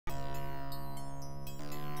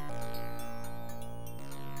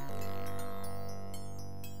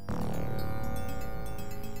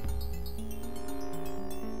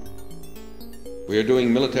We are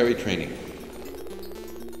doing military training.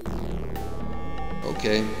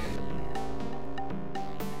 Okay.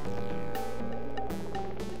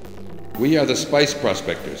 We are the spice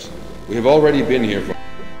prospectors. We have already been here for...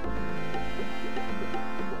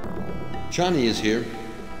 Chani is here.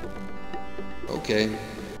 Okay.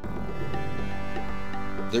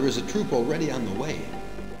 There is a troop already on the way.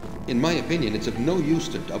 In my opinion, it's of no use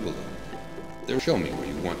to double them. They'll show me where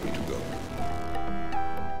you want me to go.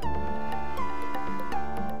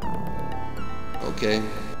 Okay.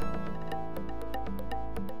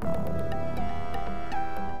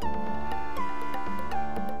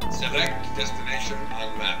 Select destination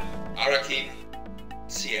on map. Arakin,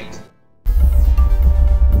 Siet.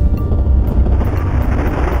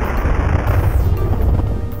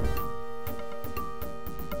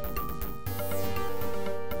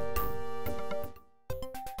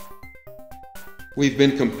 We've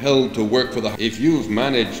been compelled to work for the... If you've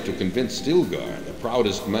managed to convince Stilgar, the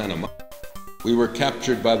proudest man among... We were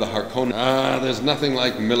captured by the Harkonnen. Ah, there's nothing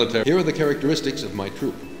like military... Here are the characteristics of my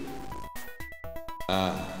troop.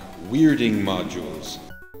 Weirding modules.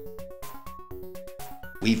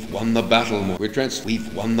 We've won the battle,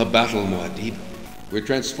 We've won the battle, Muad'Dib. We're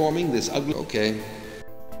transforming this ugly... Okay.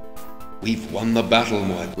 We've won the battle,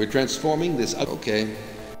 Muad'Dib. We're transforming this... Okay.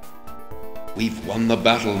 We've won the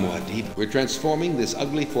battle, Muad'Dib. We're transforming this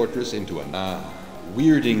ugly fortress into a...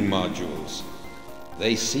 weirding modules.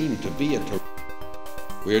 They seem to be a...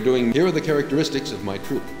 We are doing... Here are the characteristics of my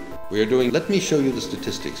troop. We are doing... Let me show you the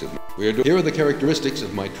statistics of... We are doing... Here are the characteristics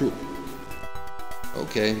of my troop.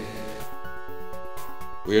 Okay.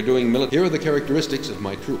 We are doing Here are the characteristics of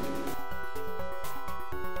my troop.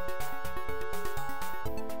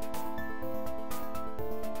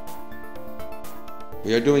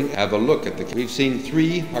 We are doing... Have a look at the... We've seen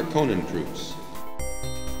 3 Harkonnen troops.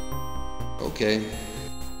 Okay.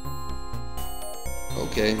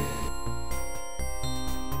 Okay.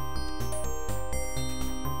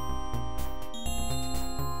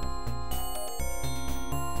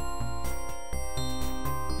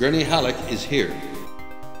 Gurney Halleck is here.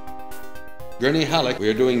 Gurney Halleck, we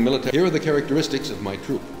are doing military... Here are the characteristics of my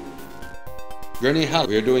troop. Gurney Halleck,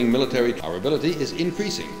 we are doing military... Our ability is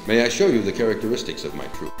increasing. May I show you the characteristics of my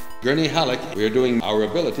troop? Gurney Halleck, we are doing... Our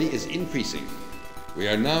ability is increasing. We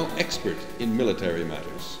are now expert in military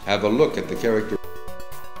matters. Have a look at the character...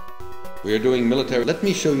 We are doing military... Let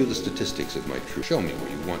me show you the statistics of my troop. Show me where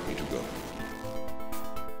you want me to go.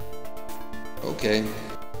 Okay.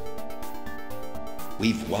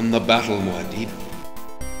 We've won the battle, Muad'Dib.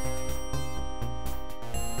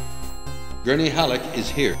 Gurney Halleck is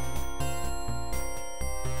here.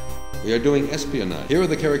 We are doing espionage. Here are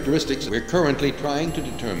the characteristics. We're currently trying to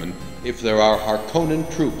determine if there are Harkonnen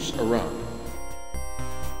troops around.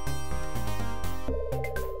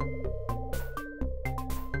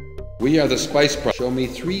 We are the spice pro... Show me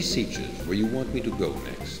 3 sieges where you want me to go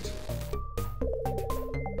next.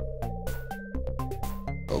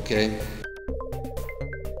 Okay.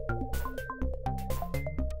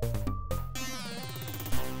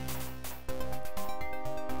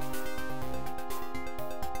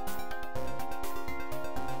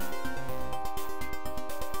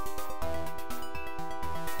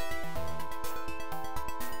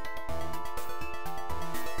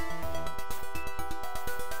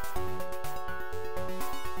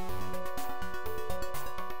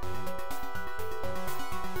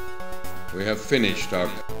 We have finished our...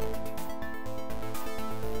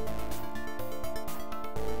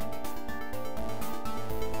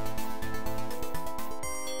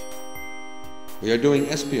 We are doing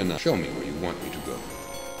espionage. Show me where you want me to go.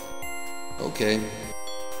 Okay.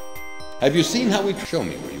 Have you seen how we... Show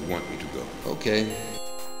me where you want me to go. Okay.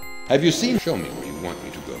 Have you seen... Show me where you want me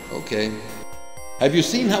to go. Okay. Have you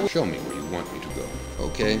seen how we... Show me where you want me to go.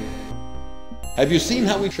 Okay. Have you seen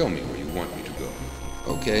how we... Show me where you want me to go.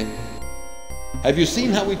 Okay. Have you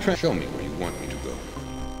seen how we... Show me where you want me to go.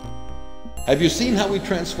 Have you seen how we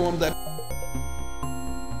transformed that...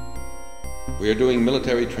 We are doing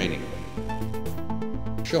military training.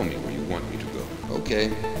 Show me where you want me to go.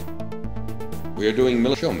 Okay. We are doing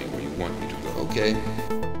Show me where you want me to go. Okay.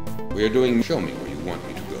 We are doing... Show me where you want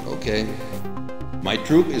me to go. Okay. My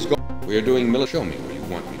troop is going... We are doing Show me where you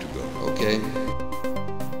want me to go. Okay.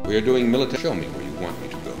 We are doing military... Show me where you want me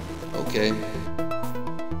to go. Okay.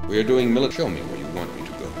 We are doing Show me where you want me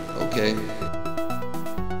to go. Okay.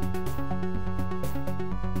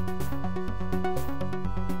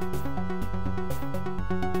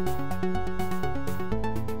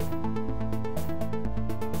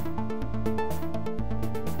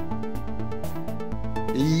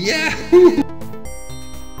 Yahoo!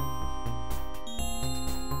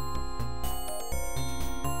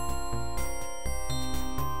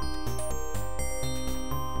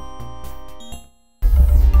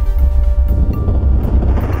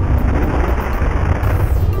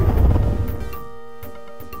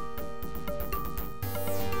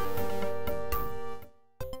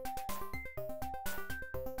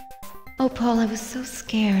 Oh, Paul, I was so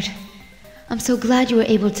scared. I'm so glad you were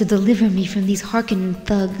able to deliver me from these Harkonnen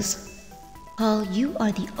thugs. Paul, you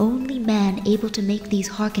are the only man able to make these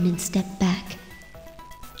Harkonnen step back.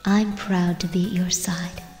 I'm proud to be at your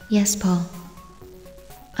side. Yes, Paul.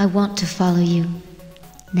 I want to follow you,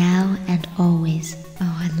 now and always.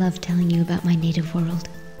 Oh, I love telling you about my native world.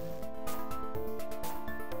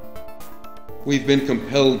 We've been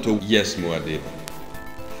compelled to... Yes, Muad'Dib.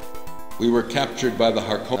 We were captured by the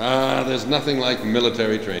Harkonnen. Ah, there's nothing like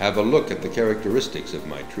military training. Have a look at the characteristics of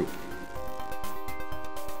my troop.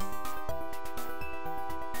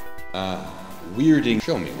 Weirding.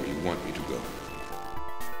 Show me where you want me to go.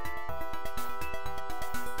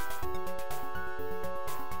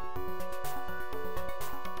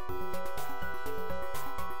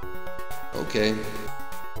 Okay.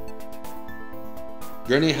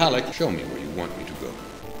 Gurney Halleck, show me where you want me to go.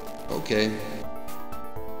 Okay.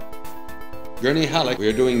 Gurney Halleck, we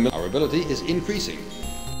are doing... Our ability is increasing.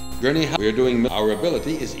 Gurney Halleck, we are doing... Our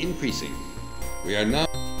ability is increasing. We are now...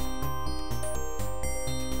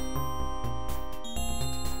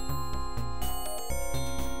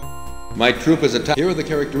 My troop is attacked. Here are the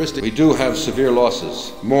characteristics. We do have severe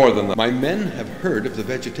losses. More than that. My men have heard of the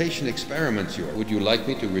vegetation experiments you're... Would you like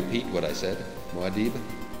me to repeat what I said, Muad'Dib?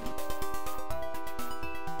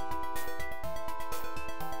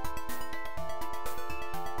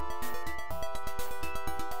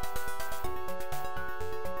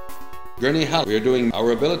 Gurney Halleck, we are doing...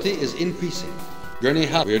 Our ability is increasing. Gurney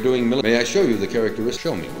Halleck, we are doing... May I show you the characteristics?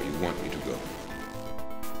 Show me where you want me to go.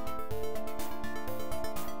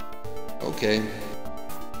 Okay.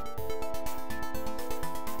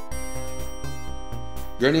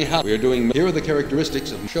 Gurney Halleck, we are doing... Here are the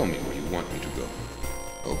characteristics of... Show me where you want me to go.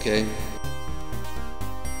 Okay.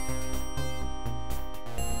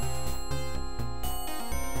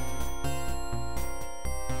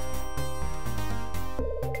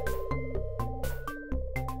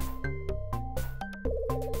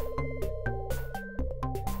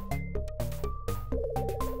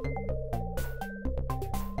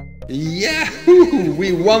 Yahoo!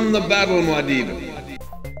 We won the battle, Muad'Dib.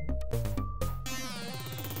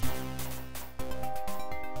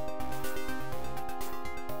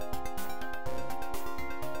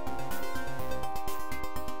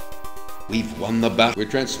 We've won the battle. We're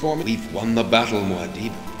transforming. We've won the battle,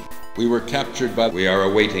 Muad'Dib. We were captured by... We are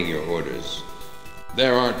awaiting your orders.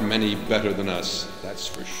 There aren't many better than us, that's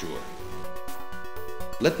for sure.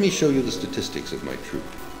 Let me show you the statistics of my troop.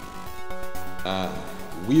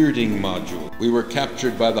 Weirding module. We were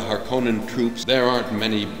captured by the Harkonnen troops. There aren't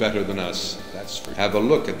many better than us, that's for... Have a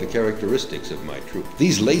look at the characteristics of my troop.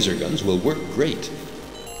 These laser guns will work great.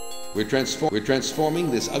 We're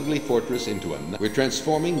transforming this ugly fortress into a... We're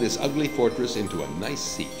transforming this ugly fortress into a nice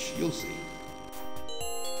siege. You'll see.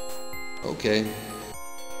 Okay.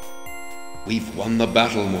 We've won the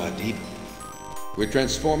battle, Muad'Dib. We're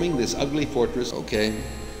transforming this ugly fortress... Okay.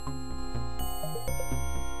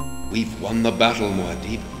 We've won the battle,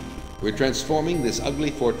 Muad'Dib. We're transforming this ugly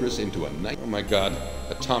fortress into a nice... Oh my god,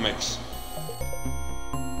 atomics.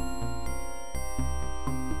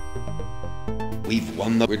 We've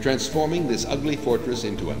won the... We're transforming this ugly fortress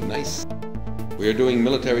into a nice... We are doing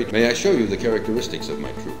military... May I show you the characteristics of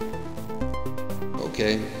my troop?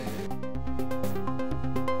 Okay.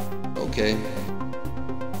 Okay.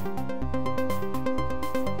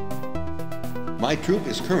 My troop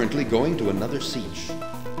is currently going to another siege.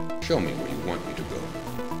 Show me where you want me to go.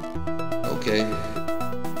 Okay.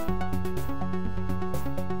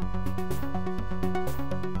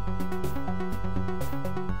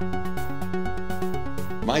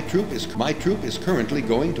 My troop is currently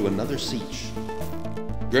going to another siege.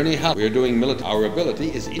 Gurney Halleck, we are doing military. Our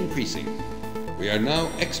ability is increasing. We are now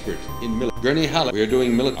expert in military. Gurney Halleck, we are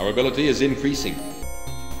doing military. Our ability is increasing.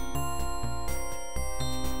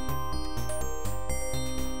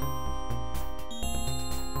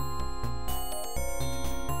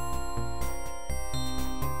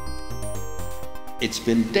 It's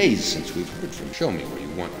been days since we've heard from... Show me where you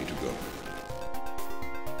want me to go.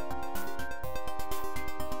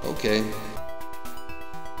 Okay.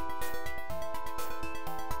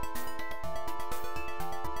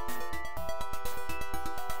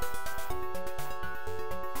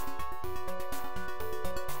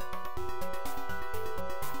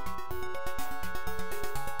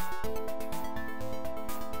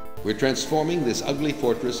 We're transforming this ugly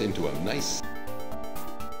fortress into a nice...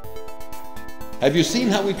 Have you seen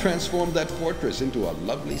how we transformed that fortress into a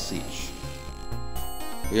lovely siege?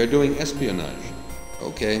 We are doing espionage.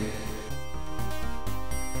 Okay.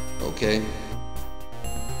 Okay.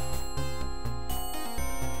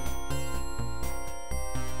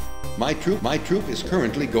 My troop is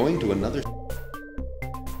currently going to another.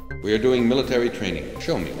 We are doing military training.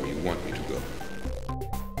 Show me where you want me to go.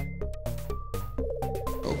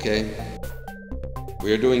 Okay.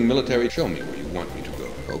 We are doing military. Show me where you want me to go.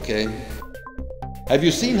 Okay. Have you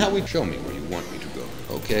seen how we show me where you want me to go?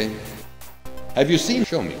 Okay. Have you seen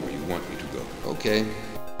show me where you want me to go? Okay.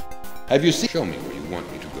 Have you seen show me where you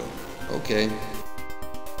want me to go? Okay.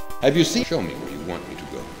 Have you seen show me where you want me to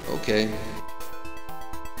go? Okay.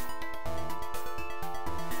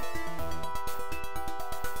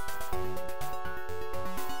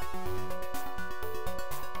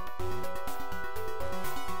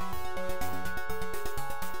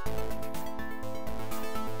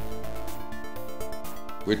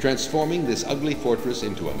 We're transforming this ugly fortress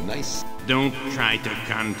into a nice... Don't try to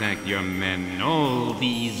contact your men. All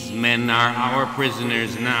these men are our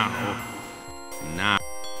prisoners now.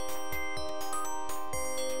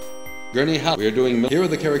 Gurney, how? We are doing... Here are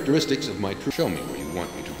the characteristics of my troop. Show me where you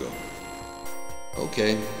want me to go.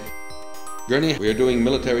 Okay. Gurney, we are doing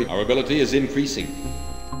military... Our ability is increasing.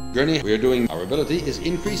 Gurney, we are doing... Our ability is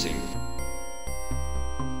increasing.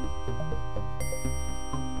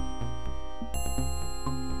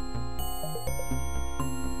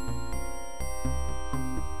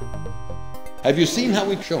 Have you seen how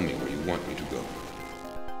we show me where you want me to go?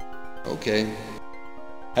 Okay.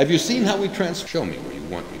 Have you seen how we show me where you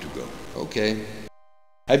want me to go? Okay.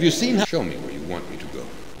 Have you seen how show me where you want me to go?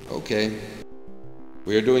 Okay.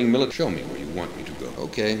 We are doing show me where you want me to go.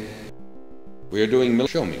 Okay. We are doing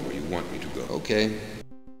show me where you want me to go. Okay.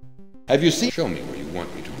 Have you seen show me where you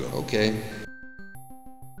want me to go? Okay.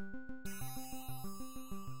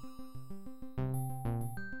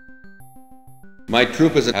 My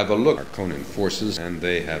troopers have a look. Our Conan forces, and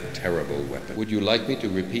they have terrible weapons. Would you like me to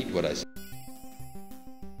repeat what I said?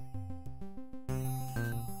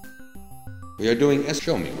 We are doing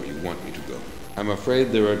show me where you want me to go. I'm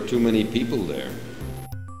afraid there are too many people there.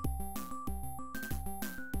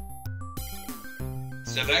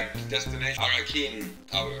 Select destination Arakin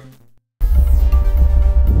Tower.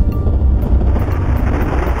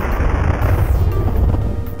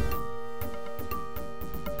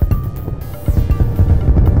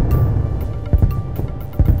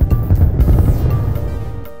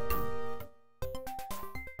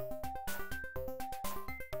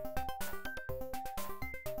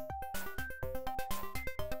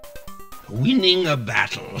 Winning a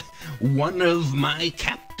battle. One of my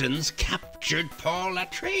captains captured Paul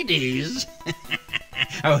Atreides.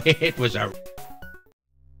 Oh, it was a...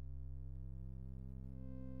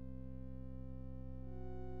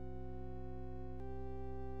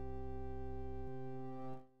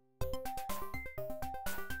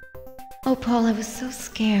 Oh, Paul, I was so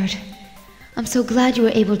scared. I'm so glad you were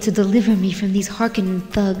able to deliver me from these Harkonnen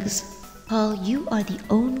thugs. Paul, you are the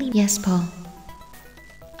only... Yes, Paul.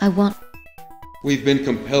 I want... We've been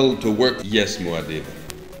compelled to work. Yes, Muad'Dib.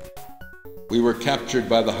 We were captured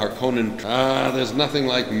by the Harkonnen. There's nothing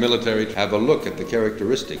like military. Have a look at the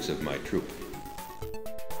characteristics of my troop.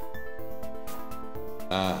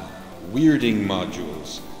 Weirding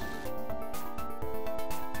modules.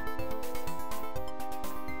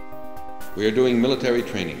 We are doing military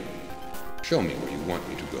training. Show me where you want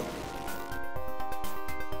me to go.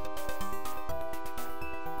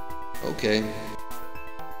 Okay.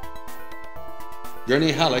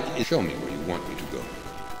 Gurney Halleck is show me where you want me to go.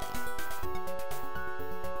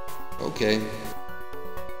 Okay.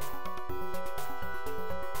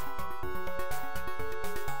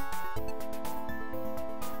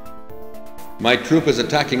 My troop is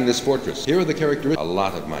attacking this fortress. Here are the characteristics. A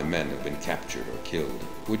lot of my men have been captured or killed.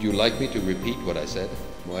 Would you like me to repeat what I said,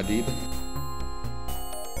 Muad'Dib?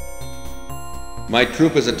 My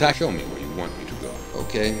troop is attacking. Show me where you want me to go.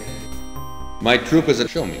 Okay. My troop is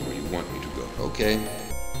show me where you want me to go. Okay.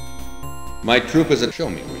 My troop is show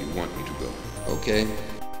me where you want me to go. Okay.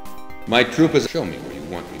 My troop is show me where you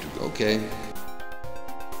want me to go. Okay.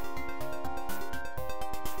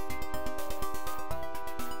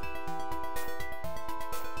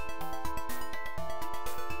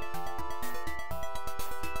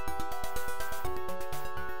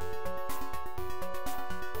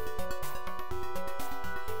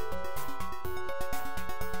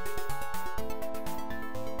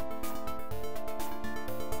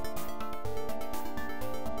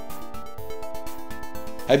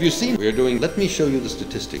 Have you seen? We are doing. Let me show you the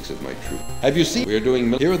statistics of my troop. Have you seen? We are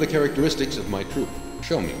doing. Here are the characteristics of my troop.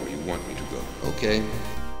 Show me where you want me to go. Okay.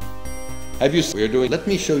 Have you seen? We are doing. Let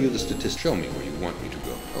me show you the statistics. Show me where you want me to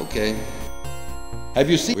go. Okay. Have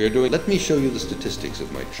you seen? We are doing. Let me show you the statistics of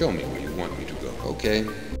my. Show me where you want me to go. Okay.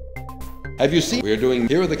 Have you seen? We are doing.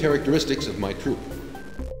 Here are the characteristics of my troop.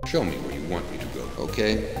 Show me where you want me to go.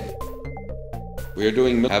 Okay. We are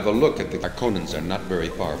doing... Have a look at the... Our Conans are not very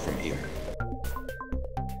far from here.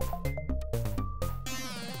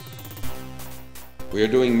 We are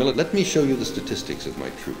doing... Let me show you the statistics of my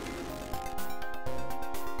troop.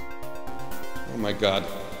 Oh my god.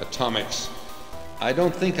 Atomics. I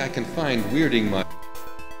don't think I can find weirding my...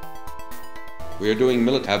 We are doing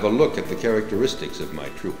Have a look at the characteristics of my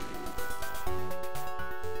troop.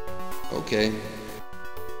 Okay.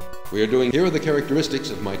 We are doing... Here are the characteristics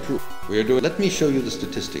of my troop. We are doing... Let me show you the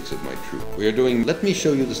statistics of my troop. We are doing... Let me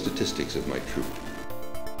show you the statistics of my troop.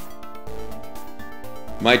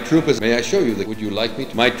 My troop is... May I show you that? Would you like me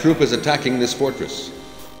to? My troop is attacking this fortress.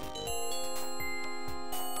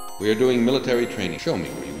 We are doing military training. Show me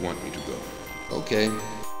where you want me to go. Okay.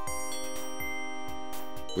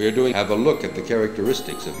 We are doing... Have a look at the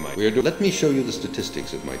characteristics of my... We are doing... Let me show you the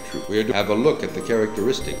statistics of my troop. We are doing... Have a look at the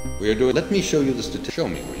characteristics. We are doing... Let me show you the statistics. Show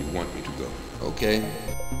me where you want me to go. Okay.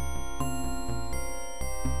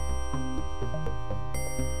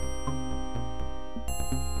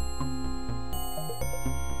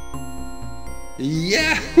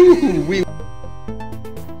 Yahoo!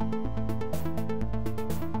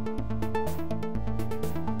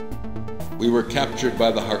 We were captured by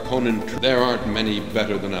the Harkonnen troop. There aren't many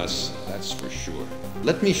better than us, that's for sure.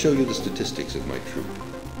 Let me show you the statistics of my troop.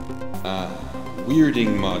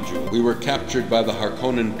 Weirding module. We were captured by the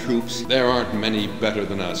Harkonnen troops. There aren't many better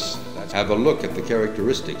than us. Have a look at the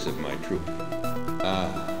characteristics of my troop.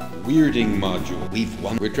 Weirding module. We've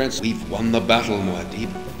won the battle,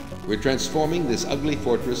 Muad'Dib. We're transforming this ugly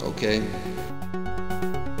fortress, okay?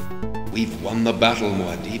 We've won the battle,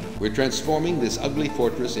 Muad'Dib. We're transforming this ugly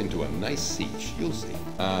fortress into a nice siege, you'll see.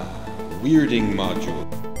 Weirding module.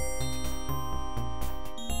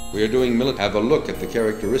 We are doing Have a look at the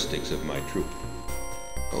characteristics of my troop.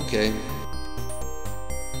 Okay.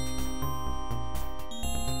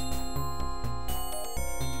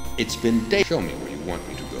 It's been days. Show me where you want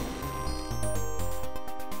me to go.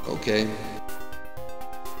 Okay.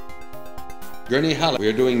 Gurney Hall. We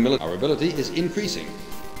are doing Our ability is increasing.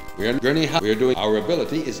 We are Gurney Hall. We are doing... Our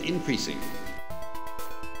ability is increasing.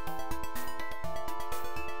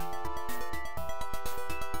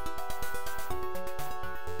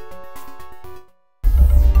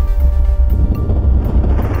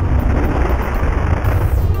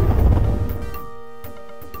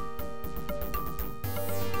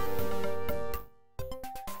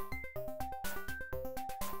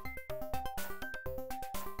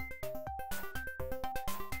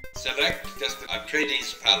 Select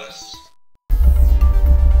Atreides Palace.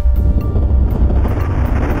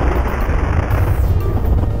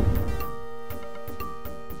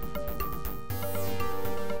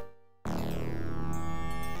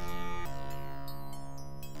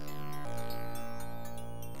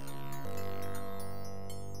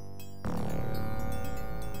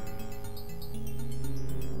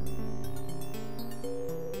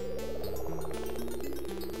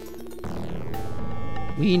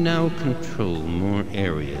 We now control more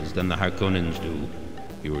areas than the Harkonnens do.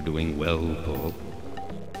 You are doing well, Paul.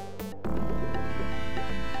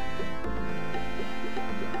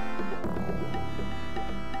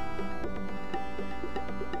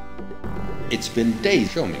 It's been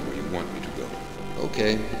days. Show me where you want me to go.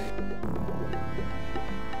 Okay.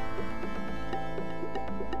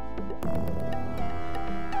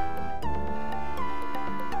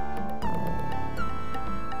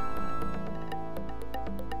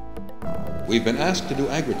 We've been asked to do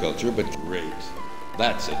agriculture, but great.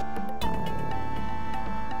 That's it.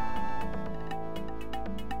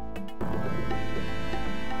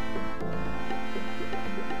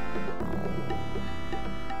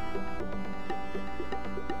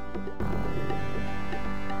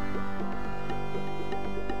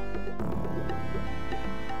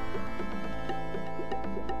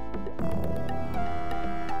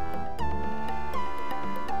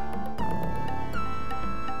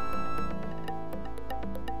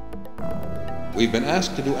 We've been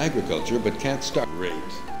asked to do agriculture, but can't start. Great.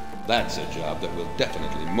 That's a job that will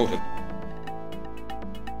definitely motivate.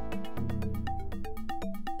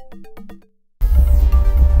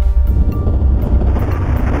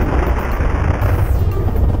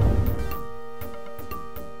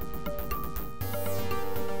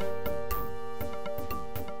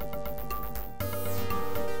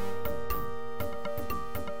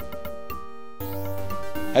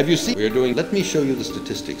 Have you seen? We are doing... Let me show you the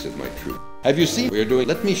statistics of my troop. Have you seen? We are doing...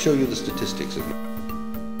 Let me show you the statistics of my...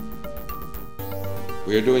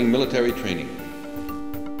 We are doing military training.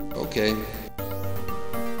 Okay.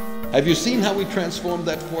 Have you seen how we transformed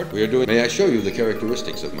that fort? We are doing... May I show you the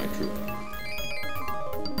characteristics of my troop?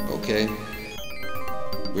 Okay.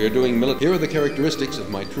 We are doing military. Here are the characteristics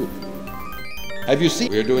of my troop. Have you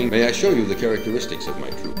seen? We are doing. May I show you the characteristics of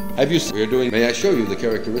my troop? Have you seen? We are doing. May I show you the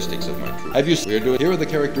characteristics of my troop? Have you seen? We are doing. Here are the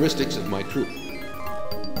characteristics of my troop.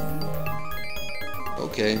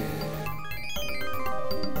 Okay.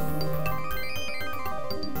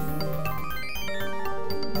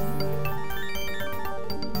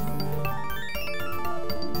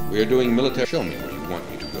 We are doing military. Show me where you want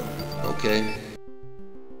me to go. Okay.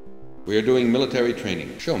 We are doing military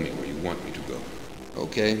training. Show me where you want me to go.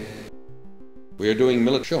 Okay. We are doing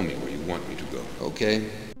military. Show me where you want me to go. Okay.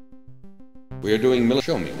 We are doing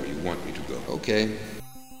military. Show me where you want me to go. Okay.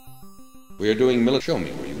 We are doing military. Show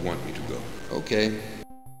me where you want me to go. Okay.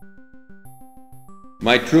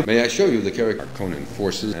 My troop. May I show you the character? Harkonnen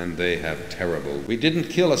forces, and they have terrible. We didn't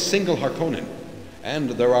kill a single Harkonnen. And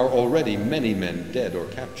there are already many men dead or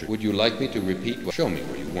captured. Would you like me to repeat? Show me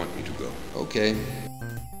where you want me to go. Okay.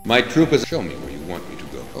 My troop is... Show me where you want me to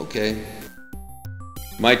go. Okay.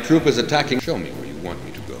 My troop is attacking... Show me where you want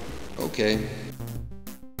me to go. Okay.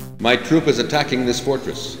 My troop is attacking this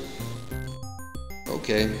fortress.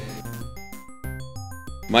 Okay.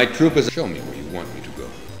 My troop is... Show me where you want me to go.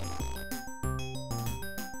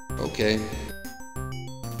 Okay.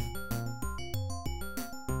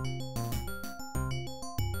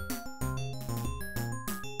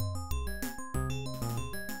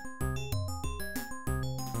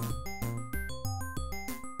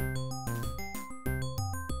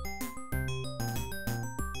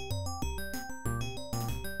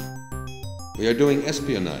 We are doing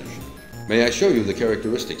espionage. May I show you the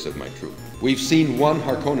characteristics of my troop? We've seen one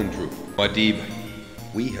Harkonnen troop. Muad'Dib,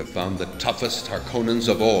 we have found the toughest Harkonnens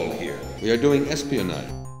of all here. We are doing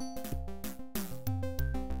espionage.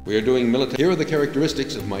 We are doing military. Here are the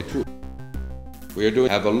characteristics of my troop. We are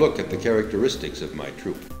doing... Have a look at the characteristics of my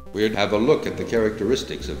troop. We are... Have a look at the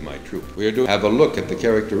characteristics of my troop. We are doing... Have a look at the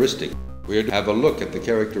characteristics. We are... Have a look at the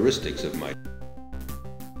characteristics of my...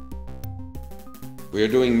 We are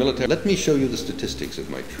doing military... Let me show you the statistics of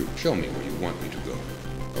my troop. Show me where you want me to go.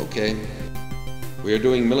 Okay. We are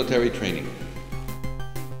doing military training.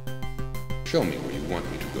 Show me where you want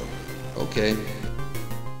me to go. Okay.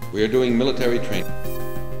 We are doing military training.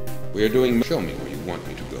 We are doing... Show me where you want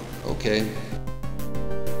me to go. Okay.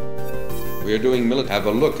 We are doing military... Have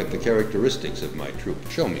a look at the characteristics of my troop.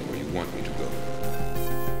 Show me where you want me to go.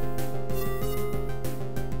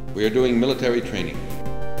 We are doing military training.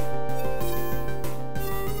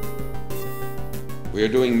 We are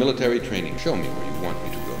doing military training. Show me where you want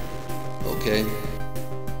me to go. Okay.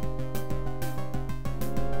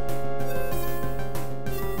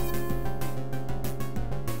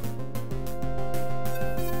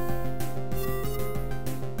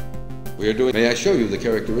 We are doing... May I show you the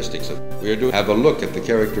characteristics of... We are doing... Have a look at the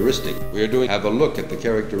characteristic. We are doing... Have a look at the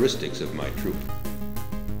characteristics of my troop.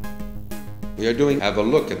 We are doing... Have a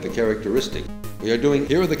look at the characteristic. We are doing...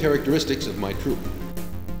 Here are the characteristics of my troop.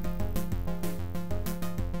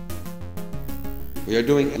 We are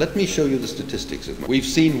doing... Let me show you the statistics of my... We've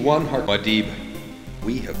seen one Muad'Dib.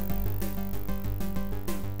 We have...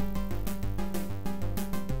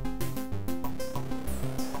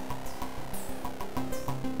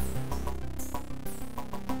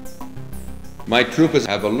 My troop is...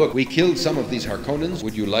 Have a look. We killed some of these Harkonnens.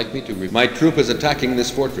 Would you like me to... My troop is attacking this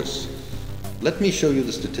fortress. Let me show you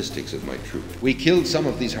the statistics of my troop. We killed some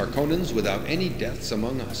of these Harkonnens without any deaths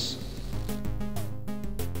among us.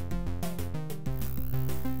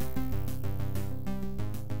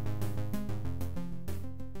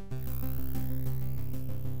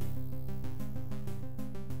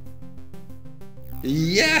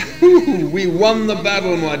 Yahoo! We won the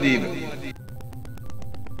battle, Muad'Dib.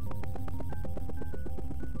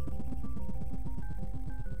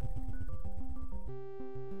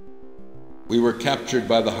 We were captured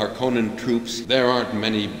by the Harkonnen troops. There aren't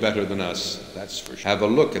many better than us, that's for sure. Have a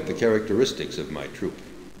look at the characteristics of my troop.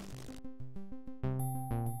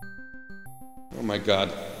 Oh my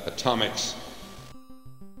God, atomics.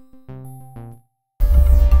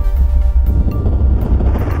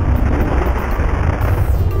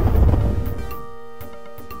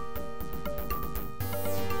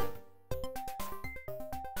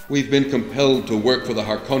 We've been compelled to work for the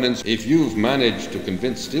Harkonnens. If you've managed to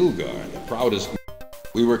convince Stilgar, the proudest...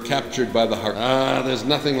 We were captured by the there's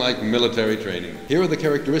nothing like military training. Here are the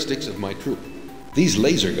characteristics of my troop. These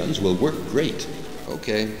laser guns will work great.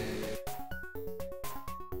 Okay.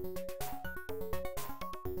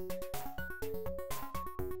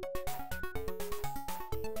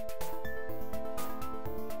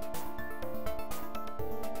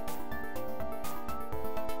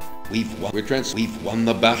 We've won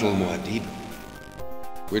the battle, Muad'Dib.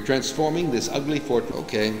 We're transforming this ugly fort.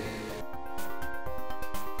 Okay.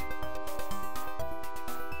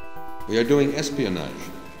 We are doing espionage.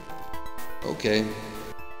 Okay.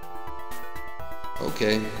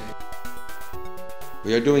 Okay.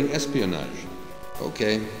 We are doing espionage.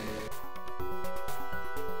 Okay.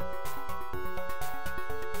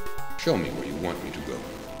 Show me where you want me to go.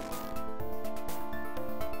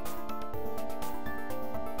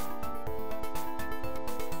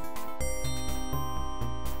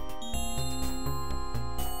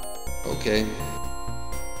 Okay.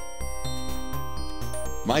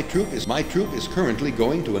 My troop is currently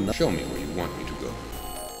going to another. Show me where you want me to go.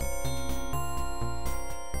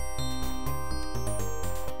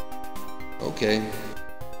 Okay.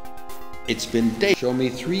 It's been days. Show me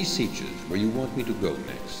 3 sieges where you want me to go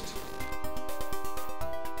next.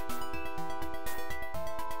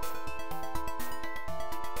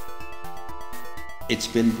 It's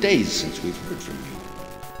been days since we've heard from you.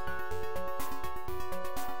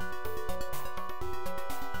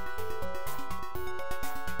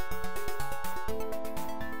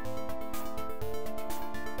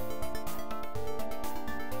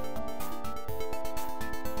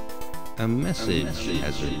 A message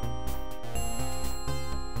has been...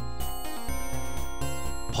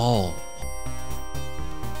 Paul.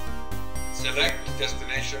 Select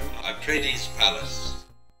destination Atreides Palace.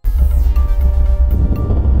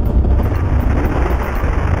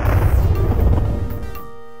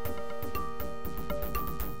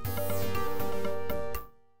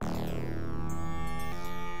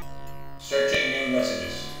 Searching new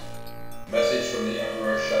messages. Message from the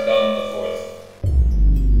Emperor Shaddam IV.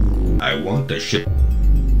 I want a ship.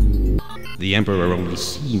 The Emperor only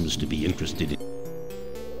seems to be interested in...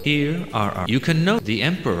 Here are our... You can note the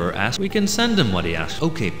Emperor asked... We can send him what he asked.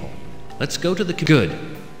 Okay, Paul. Let's go to the... Good.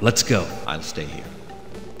 Let's go. I'll stay here.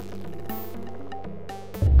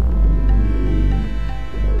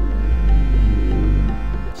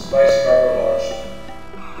 Spice cargo launched.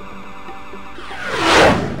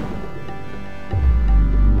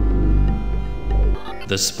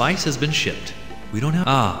 The spice has been shipped. We don't have...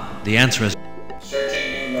 Ah, the answer is...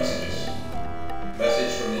 Searching new messages.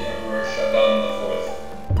 Message from the Emperor Shaddam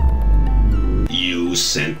IV. You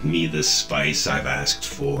sent me the spice I've asked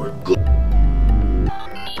for.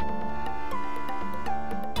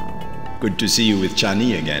 Good to see you with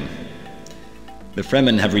Chani again. The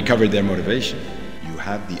Fremen have recovered their motivation. You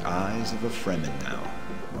have the eyes of a Fremen now,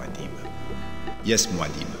 Muad'Dib. Yes,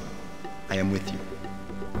 Muad'Dib. I am with you.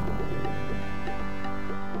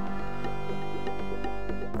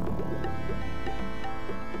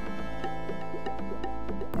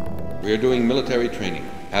 We are doing military training.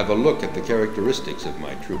 Have a look at the characteristics of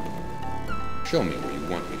my troop. Show me where you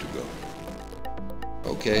want me to go.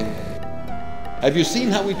 Okay. Have you seen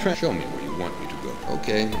how we train? Show me where you want me to go.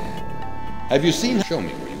 Okay. Have you seen? Show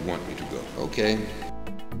me where you want me to go. Okay.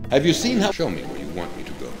 Have you seen how? Show me where you want me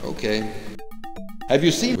to go. Okay. Have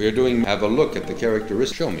you seen? We are doing. Have a look at the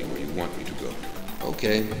characteristics. Show me where you want me to go.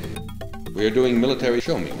 Okay. We are doing military.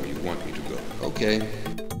 Show me where you want me to go. Okay.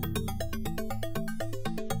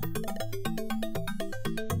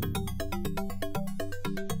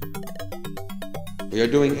 We are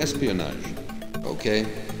doing espionage. Okay.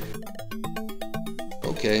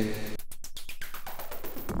 Okay.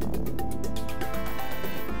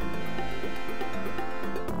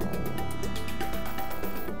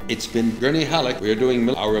 It's been Gurney Halleck. We are doing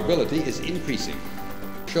our ability is increasing.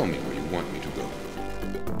 Show me where you want me to go.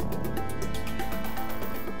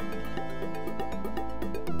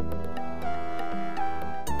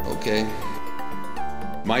 Okay.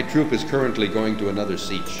 My troop is currently going to another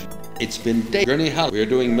siege. It's been days. Gurney Halleck. We are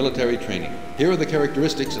doing military training. Here are the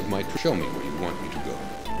characteristics of my troop. Show me where you want me to go.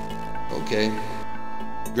 Okay.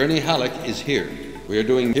 Gurney Halleck is here. We are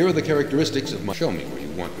doing. Here are the characteristics of my. Show me where you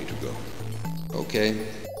want me to go. Okay.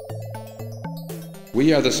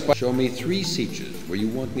 We are the spy. Show me 3 sieges where you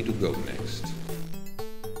want me to go next.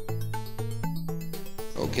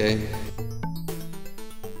 Okay.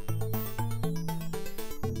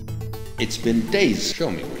 It's been days. Show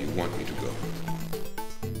me where you want me to go.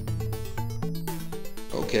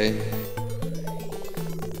 Okay.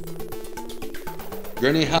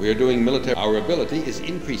 Gurney Halleck. We are doing military. Our ability is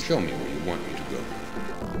increased. Show me where you want me to go.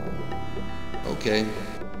 Okay.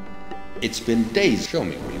 It's been days. Show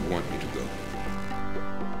me where you want me to go.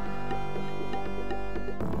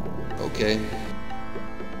 Okay.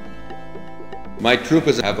 My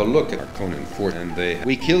troopers have a look at Harkonnen fort, and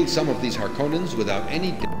we killed some of these Harkonnens without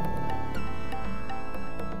any.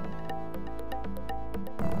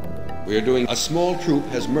 We are doing. A small troop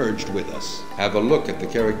has merged with us. Have a look at the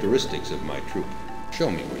characteristics of my troop. Show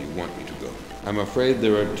me where you want me to go. I'm afraid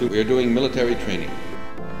there are two. We are doing military training.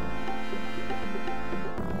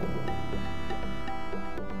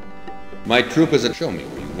 My troop is at. Show me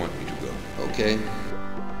where you want me to go, okay?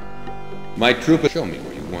 My troop is. Show me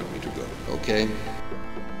where you want me to go, okay?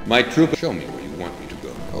 My troop is. Show me where you want me to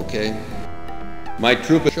go, okay? My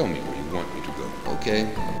troop is. Show me where you want me to go, okay?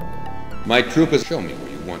 My troop is. Show me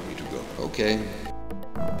where you want me to go, okay?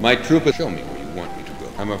 My troop is. Show me where you want me to go.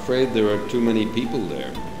 I'm afraid there are too many people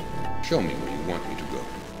there. Show me where you want me to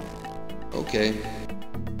go, okay?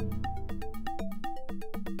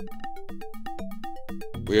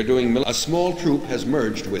 We are doing. A small troop has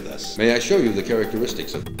merged with us. May I show you the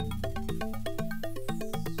characteristics of.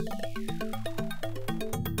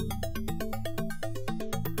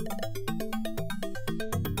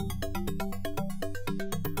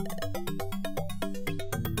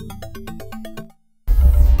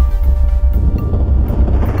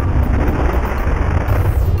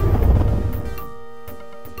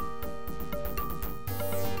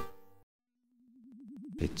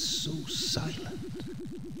 It's so silent.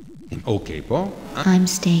 Okay, Paul. I'm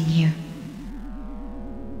staying here.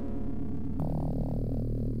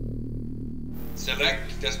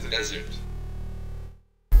 Select destination.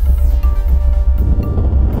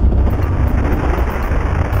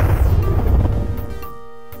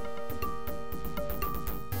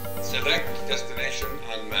 Select destination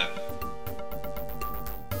on map.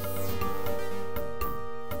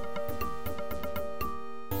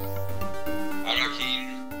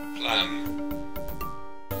 Arakin plan.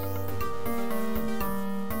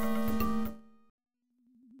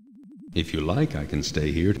 If you like, I can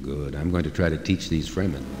stay here. Good. I'm going to try to teach these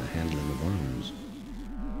Fremen the handling of arms.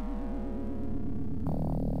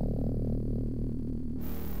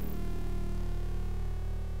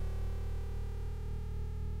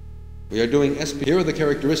 We are doing SP. Here are the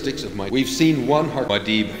characteristics of my. We've seen one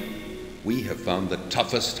Wadib. We have found the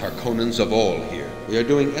toughest Harkonnens of all here. We are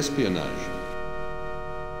doing espionage.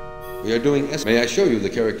 We are doing May I show you the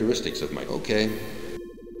characteristics of my. Okay.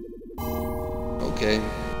 Okay.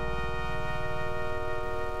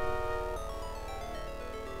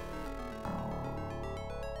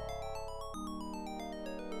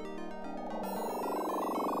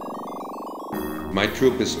 My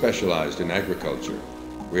troop is specialized in agriculture.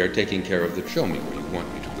 We are taking care of the. Show me where you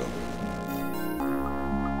want me to go.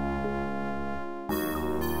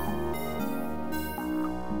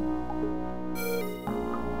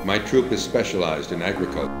 My troop is specialized in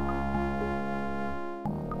agriculture.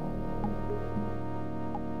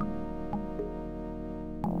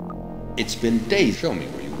 It's been days. Show me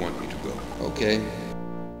where you want me to go, okay?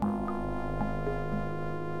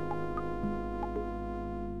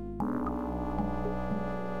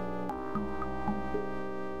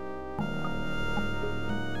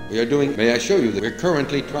 We are doing. May I show you that we're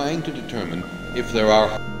currently trying to determine if there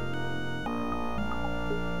are.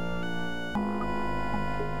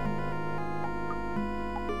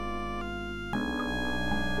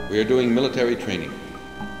 We are doing military training.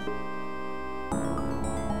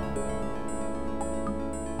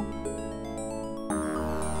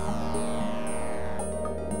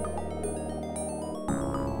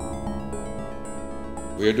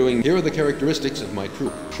 We are doing. Here are the characteristics of my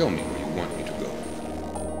troop. Show me where you want me to go.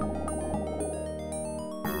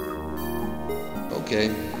 Okay.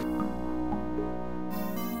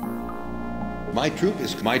 My troop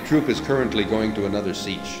is currently going to another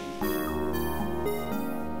siege.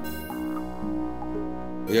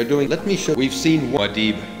 We are doing. Let me show. We've seen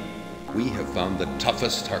Wadib. We have found the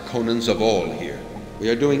toughest Harkonnens of all here. We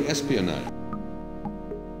are doing espionage.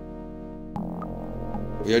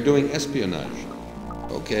 We are doing espionage.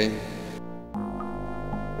 Okay.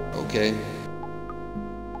 Okay.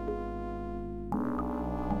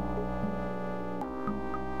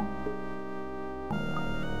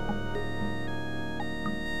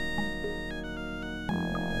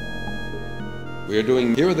 We are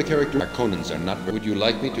doing. Here are the characters. Harkonnens are not. Would you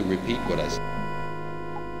like me to repeat what I said?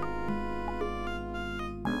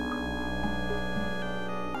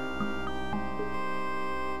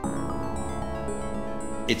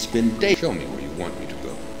 It's been days. Show me where you want me to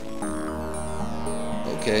go.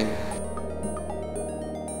 Okay.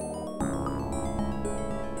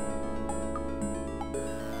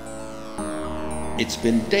 It's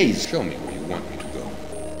been days. Show me where you want me to go.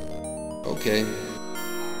 Okay.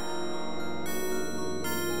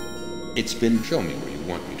 It's been. Show me where you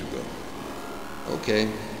want me to go. Okay.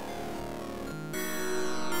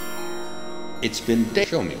 It's been days.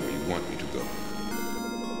 Show me where you want me to go.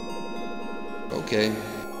 Okay.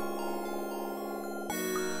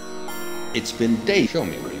 It's been days. Show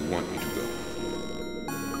me where you want me to go.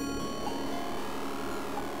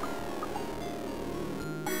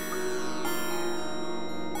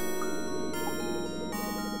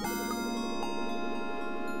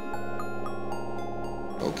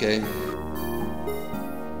 Okay.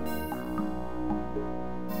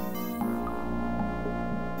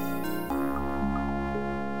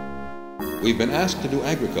 We've been asked to do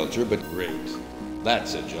agriculture, but great.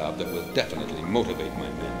 That's a job that will definitely motivate my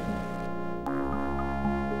men.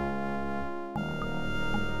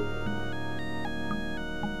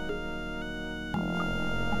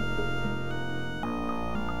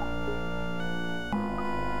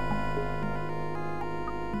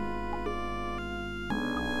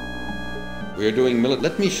 We are doing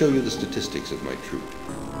Let me show you the statistics of my troop.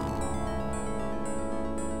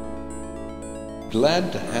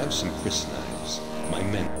 Glad to have some crysknives. My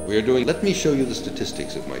men. We are doing. Let me show you the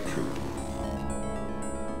statistics of my troop.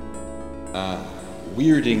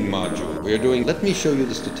 Weirding module. We are doing. Let me show you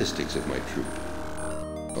the statistics of my troop.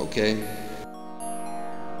 Okay.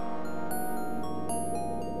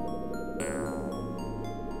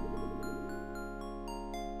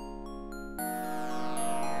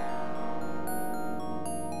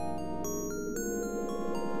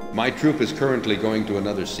 My troop is currently going to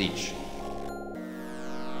another siege.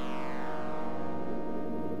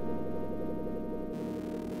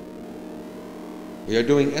 We are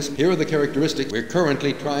doing Here are the characteristics we're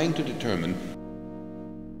currently trying to determine.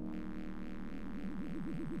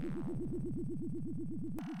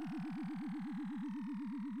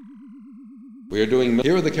 We are doing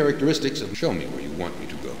Here are the characteristics of Show me where you want me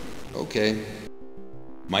to go. Okay.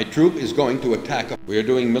 My troop is going to attack. We are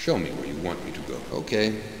doing Show me where you want me to go.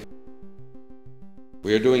 Okay.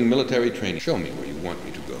 We are doing military training. Show me where you want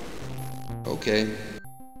me to go. Okay.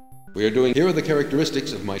 We are doing. Here are the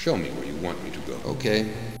characteristics of my. Show me where you want me to go.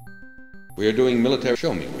 Okay. We are doing military.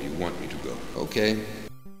 Show me where you want me to go. Okay.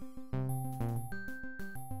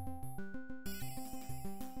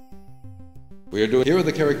 We are doing. Here are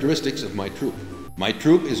the characteristics of my troop. My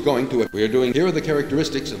troop is going to. We are doing. Here are the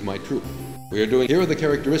characteristics of my troop. We are doing. Here are the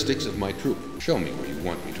characteristics of my troop. Show me where you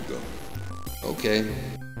want me to go. Okay.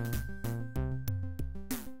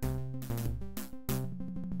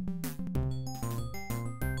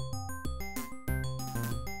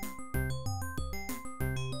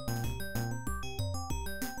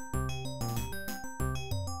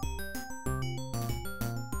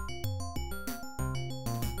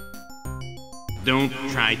 Don't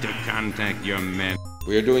try to contact your men.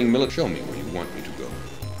 We are doing military. Show me where you want me to go.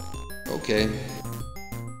 Okay.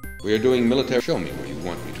 We are doing military. Show me where you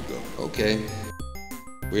want me to go. Okay.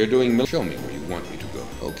 We are doing Show me where you want me to go.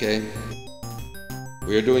 Okay.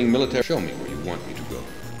 We are doing military. Show me where you want me to go.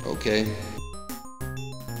 Okay.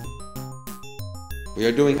 We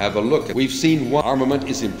are doing. Have a look. We've seen what armament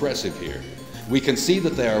is impressive here. We can see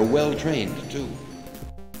that they are well trained too.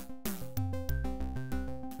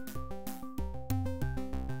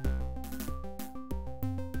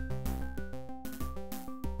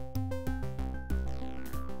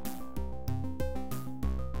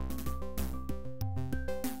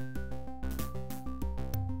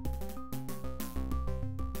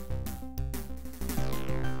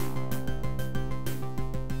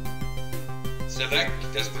 Select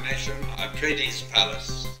destination Atreides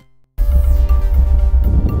Palace.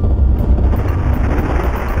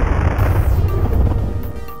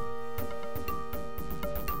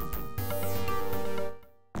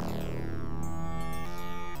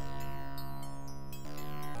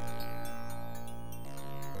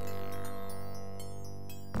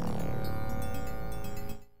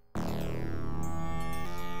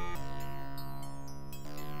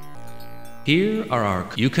 Here are our...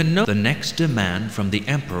 You can know the next demand from the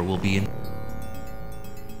Emperor will be in...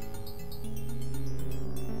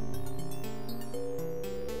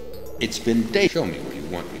 It's been days. Show me where you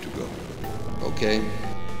want me to go. Okay.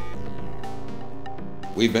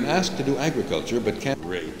 We've been asked to do agriculture, but can't...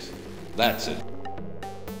 Great. That's it.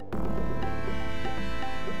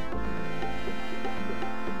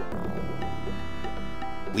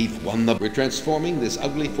 We've won the... We're transforming this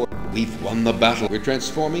ugly fortress. We've won the battle. We're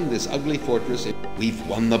transforming this ugly fortress. We've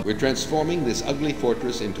won the... We're transforming this ugly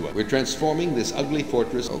fortress into a... We're transforming this ugly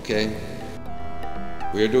fortress. Okay.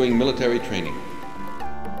 We are doing military training.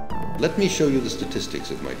 Let me show you the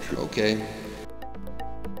statistics of my troop. Okay.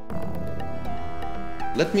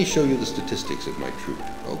 Let me show you the statistics of my troop.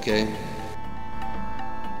 Okay.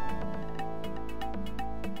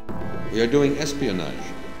 We are doing espionage.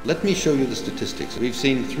 Let me show you the statistics. We've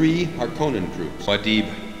seen 3 Harkonnen troops.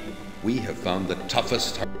 Muad'Dib, we have found the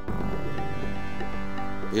toughest.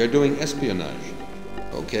 We are doing espionage.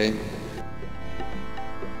 Okay.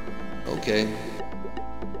 Okay.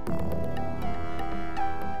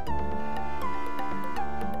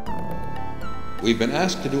 We've been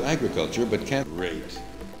asked to do agriculture, but can't. Great.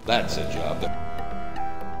 That's a job that...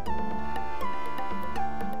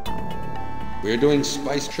 We are doing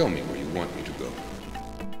spice. Show me where you want me to go.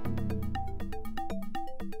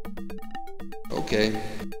 Okay.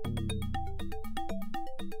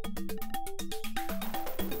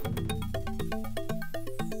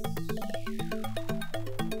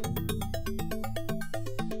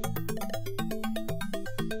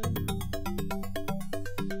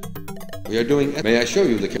 We are doing... May I show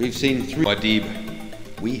you the... We've seen through... Muad'Dib,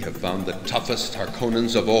 we have found the toughest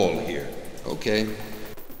Harkonnens of all here. Okay.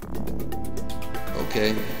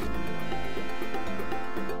 Okay.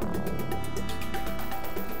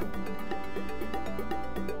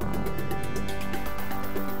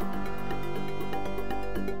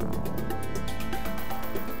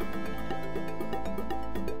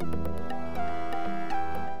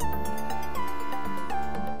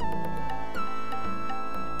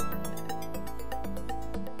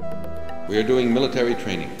 We are doing military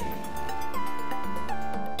training.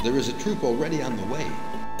 There is a troop already on the way.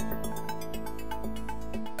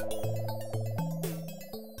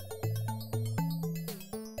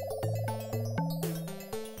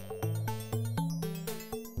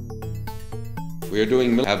 We are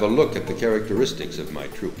doing... Have a look at the characteristics of my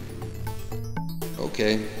troop.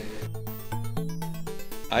 Okay.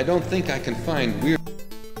 I don't think I can find weird...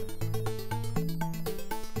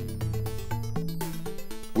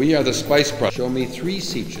 We are the spice pro... Show me 3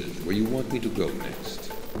 sieges where you want me to go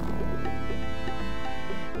next.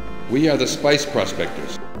 We are the spice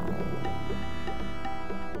prospectors.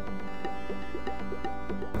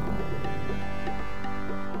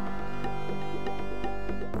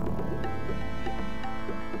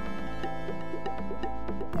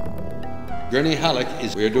 Gurney Halleck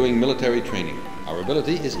is... We are doing military training. Our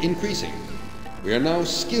ability is increasing. We are now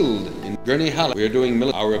skilled in Gurney Halleck. We are doing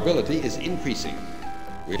Our ability is increasing.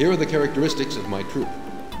 Here are the characteristics of my troop.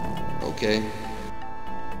 Okay.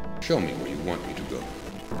 Show me where you want me to go.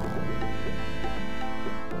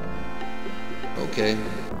 Okay.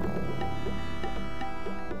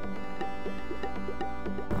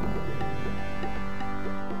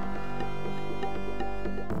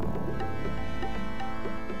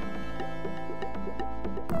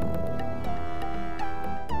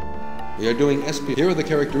 We are doing SP. Here are the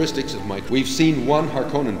characteristics of my... We've seen 1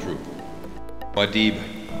 Harkonnen troop. Muad'Dib,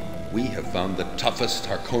 we have found the toughest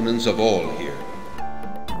Harkonnens of all here.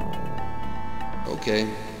 Okay.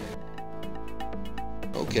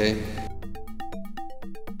 Okay.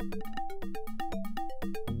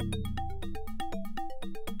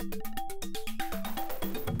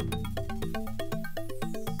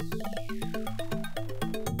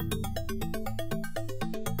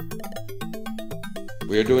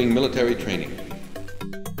 We are doing military training.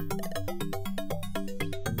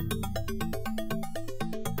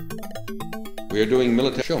 We are doing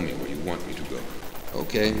military... Show me where you want me to go.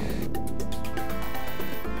 Okay.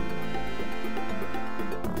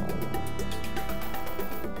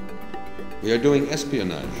 We are doing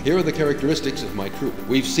espionage. Here are the characteristics of my troop.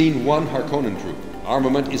 We've seen 1 Harkonnen troop.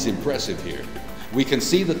 Armament is impressive here. We can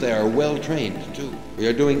see that they are well trained, too. We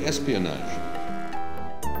are doing espionage.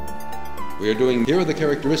 We are doing... Here are the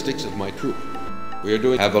characteristics of my troop. We are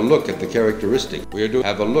doing... Have a look at the characteristic. We are doing...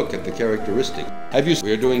 Have a look at the characteristic. Have you...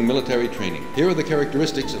 We are doing military training. Here are the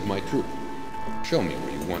characteristics of my troop. Show me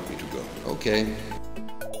where you want me to go. Okay.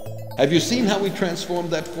 Have you seen how we transformed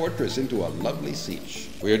that fortress into a lovely siege?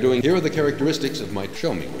 We are doing... Here are the characteristics of my...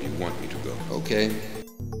 Show me where you want me to go. Okay.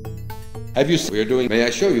 Have you... We are doing... May I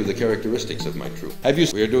show you the characteristics of my troop? Have you...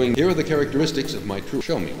 We are doing... Here are the characteristics of my troop.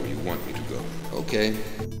 Show me where you want me to go. Okay.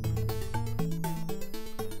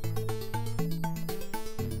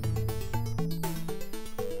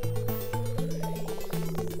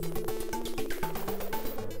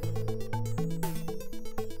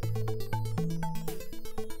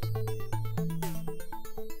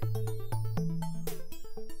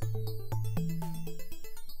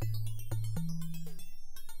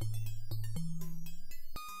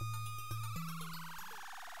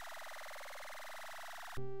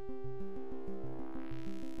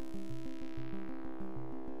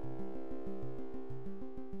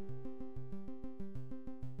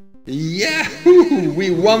 Yahoo!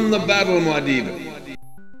 We won the battle, Muad'Dib.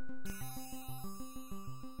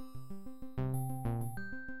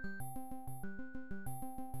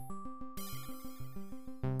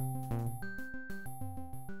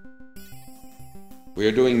 We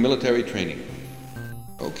are doing military training.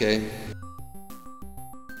 Okay.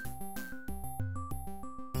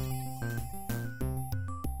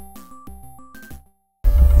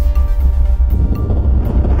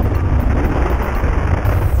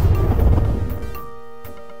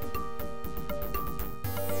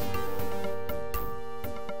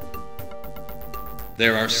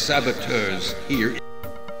 There are saboteurs here.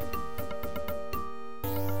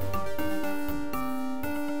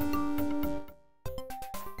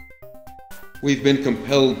 We've been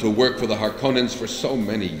compelled to work for the Harkonnens for so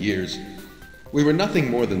many years. We were nothing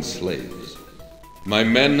more than slaves. My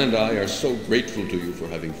men and I are so grateful to you for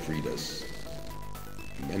having freed us.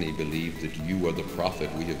 Many believe that you are the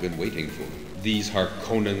prophet we have been waiting for. These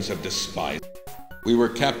Harkonnens have despised. We were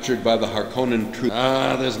captured by the Harkonnen troop.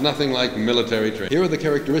 There's nothing like military training. Here are the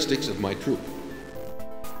characteristics of my troop.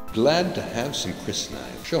 Glad to have some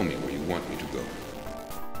crysknives. Show me where you want me to go.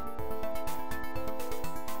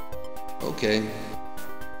 Okay.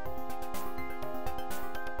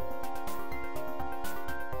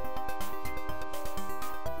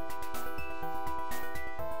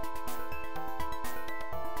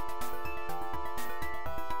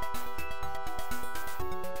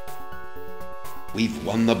 We've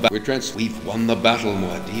won the battle. We've won the battle,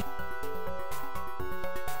 Muad'Dib.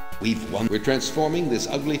 We've won. We're transforming this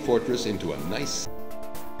ugly fortress into a nice.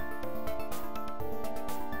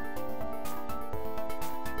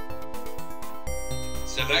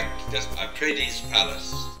 Select Atreides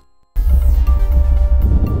Palace.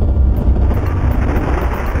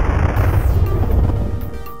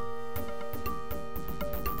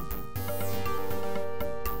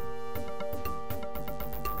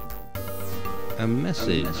 A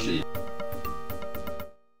message.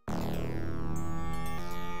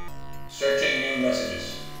 Searching new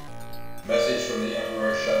messages. Message from the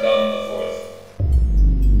Emperor Shaddam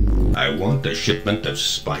IV. I want a shipment of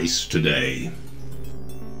spice today.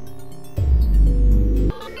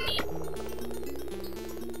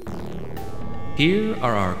 Here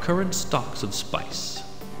are our current stocks of spice.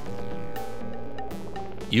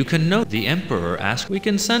 You can note the Emperor asked. We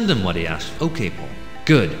can send him what he asked. Okay, Paul.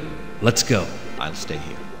 Good. Let's go. I'll stay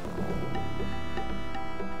here.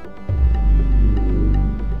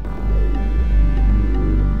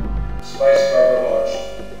 Spice cargo launched.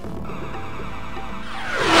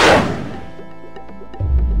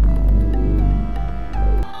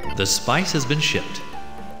 The spice has been shipped.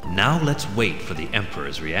 Now let's wait for the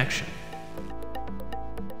Emperor's reaction.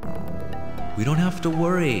 We don't have to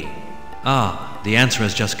worry. The answer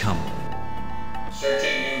has just come.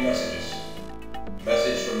 Searching new messages.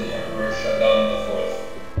 Message from the Emperor Shaddam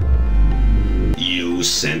IV. You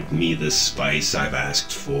sent me the spice I've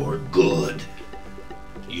asked for. Good.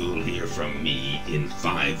 You'll hear from me in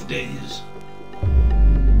 5 days.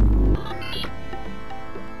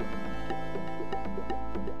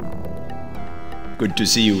 Good to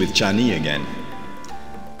see you with Chani again.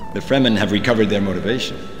 The Fremen have recovered their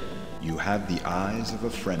motivation. You have the eyes of a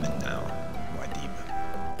Fremen now, Muad'Dib.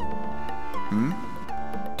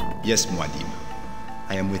 Yes, Muad'Dib.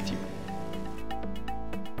 I am with you.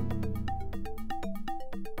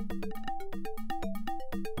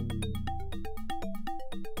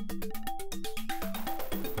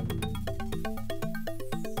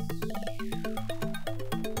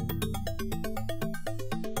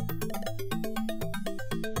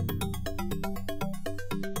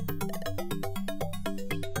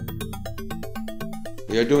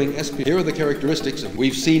 We are doing SP. Here are the characteristics of.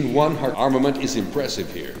 We've seen one heart. Armament is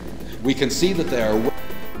impressive here. We can see that they are.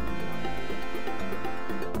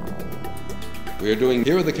 We are doing.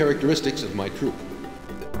 Here are the characteristics of my troop.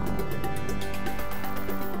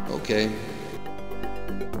 Okay.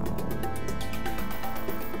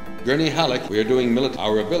 Gurney Halleck, we are doing military.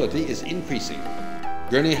 Our ability is increasing.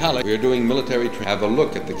 Gurney Halleck, we are doing military. Have a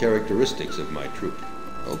look at the characteristics of my troop.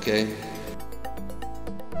 Okay.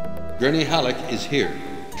 Gurney Halleck is here.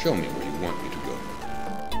 Show me where you want me to go.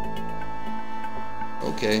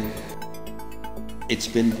 Okay. It's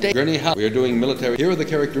been days. Gurney Halleck, we are doing military. Here are the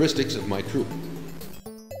characteristics of my troop.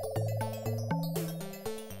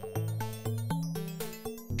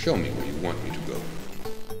 Show me where you want me to go.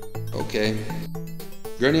 Okay.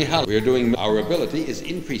 Gurney Halleck, we are doing. Our ability is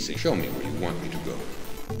increasing. Show me where you want me to go.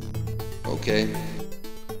 Okay.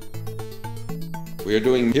 We are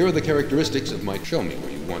doing. Here are the characteristics of my. Show me where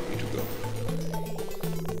you want me to go.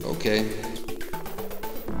 Okay.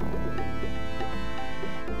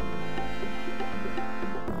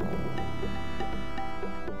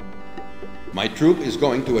 My troop is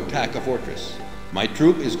going to attack a fortress. My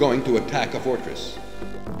troop is going to attack a fortress.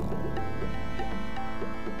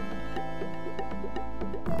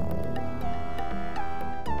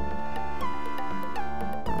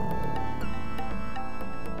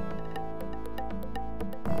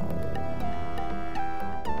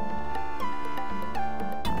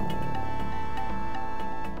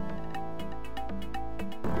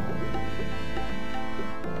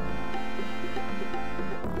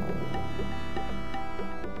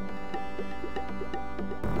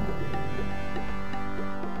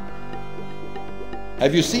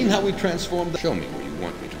 Have you seen how we transformed? Show me where you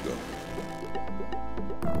want me to go.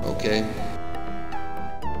 Okay.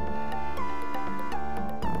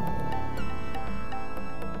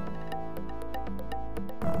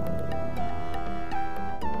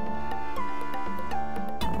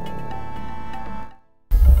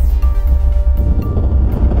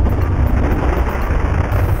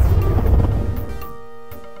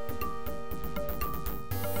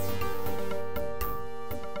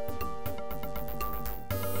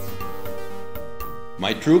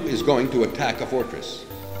 My troop is going to attack a fortress.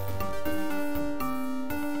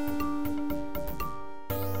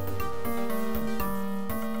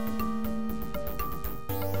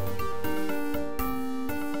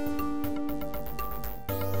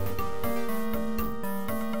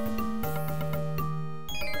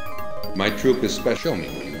 My troop is special. Show me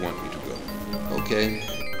where you want me to go. Okay?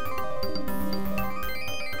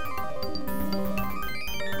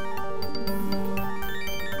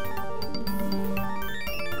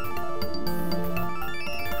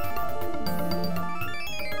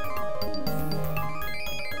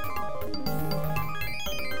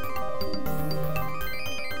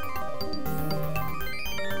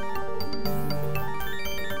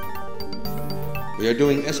 We are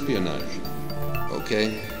doing espionage.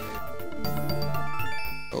 Okay.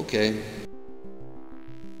 Okay.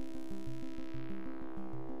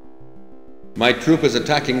 My troop is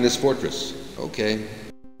attacking this fortress. Okay.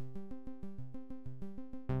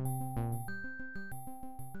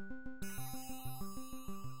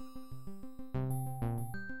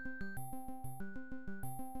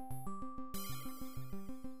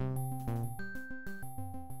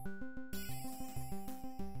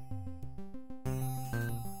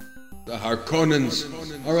 The Harkonnens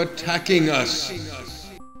are attacking us.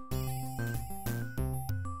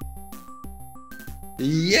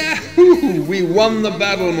 Yahoo! We won the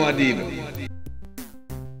battle, Muad'Dib.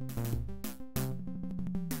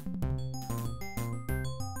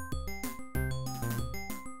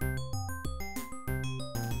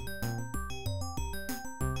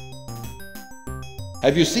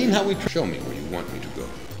 Have you seen how we show me where you want me to go?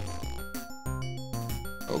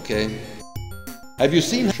 Okay. Have you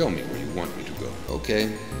seen? Show me where you want me to go.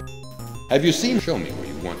 Okay. Have you seen? Show me where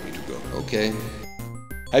you want me to go. Okay.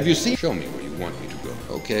 Have you seen? Show me where you want me to go.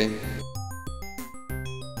 Okay.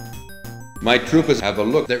 My troop is. Have a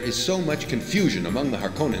look. There is so much confusion among the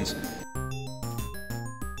Harkonnens.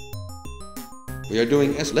 We are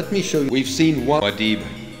doing. Let me show you. We've seen one. Muad'Dib.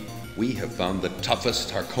 We have found the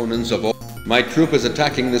toughest Harkonnens of all. My troop is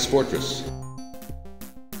attacking this fortress.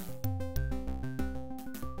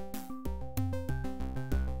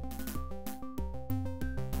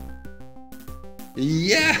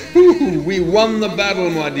 Yahoo! We won the battle,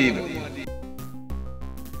 Muad'Dib.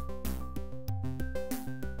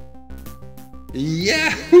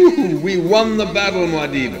 Yahoo! We won the battle,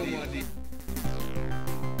 Muad'Dib.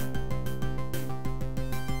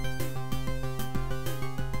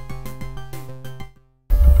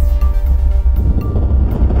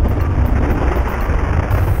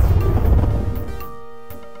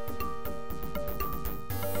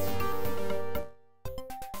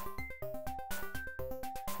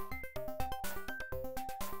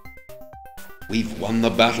 We've won the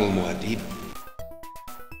battle, Muad'Dib.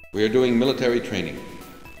 We are doing military training.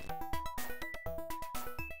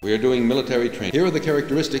 We are doing military training. Here are the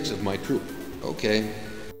characteristics of my troop. Okay.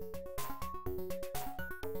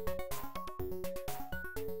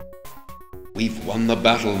 We've won the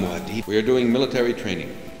battle, Muad'Dib. We are doing military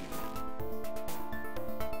training.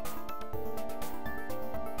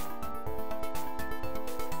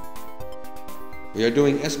 We are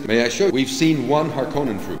doing May I show you? We've seen one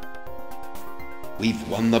Harkonnen troop. We've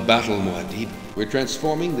won the battle, Muad'Dib. We're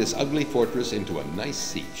transforming this ugly fortress into a nice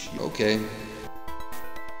siege. Okay.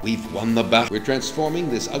 We've won the battle. We're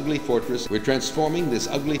transforming this ugly fortress. We're transforming this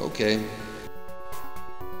ugly. Okay.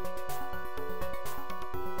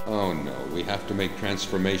 Oh no, we have to make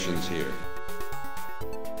transformations here.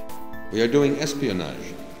 We are doing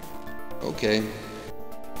espionage. Okay.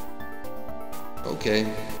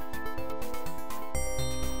 Okay.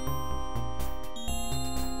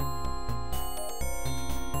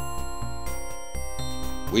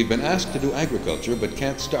 We've been asked to do agriculture, but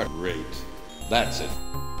can't start. Great. That's it.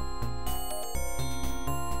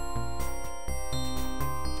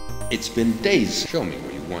 It's been days. Show me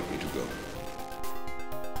where you want me to go.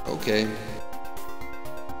 Okay.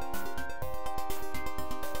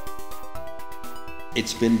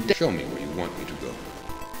 It's been days. Show me where you want me to go.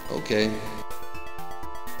 Okay.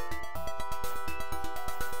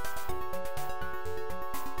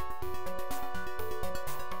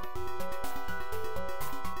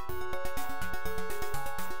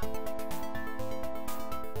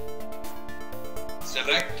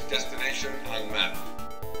 Select destination on map.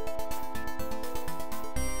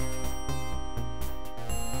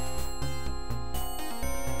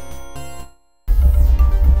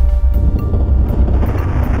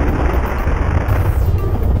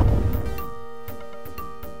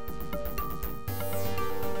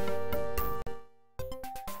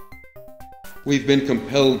 We've been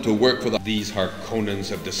compelled to work for these Harkonnens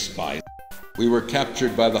have despised. We were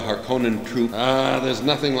captured by the Harkonnen troop. There's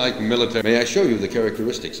nothing like military. May I show you the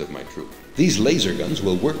characteristics of my troop? These laser guns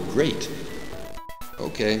will work great.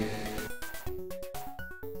 Okay.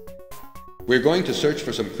 We're going to search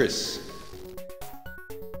for some Chris.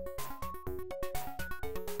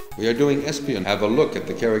 We are doing espionage. Have a look at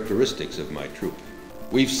the characteristics of my troop.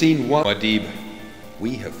 We've seen one. Muad'Dib.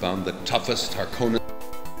 We have found the toughest Harkonnen.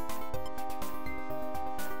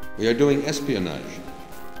 We are doing espionage.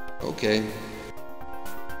 Okay.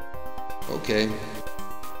 Okay.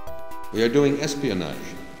 We are doing espionage.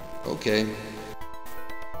 Okay.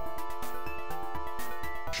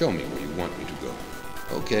 Show me where you want me to go.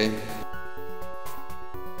 Okay.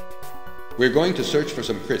 We're going to search for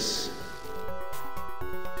some Chris.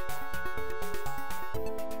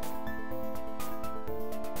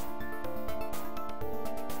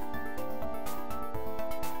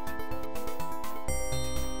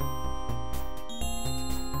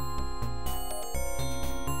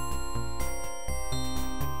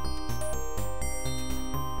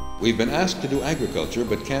 We've been asked to do agriculture,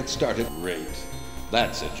 but can't start it. Great.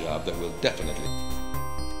 That's a job that will definitely...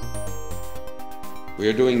 We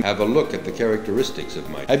are doing... Have a look at the characteristics of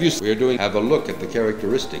my... Have you... We are doing... Have a look at the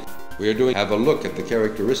characteristics. We are doing... Have a look at the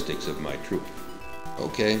characteristics of my troop.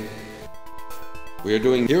 Okay. We are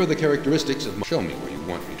doing... Here are the characteristics of my... Show me where you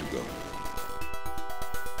want me to go.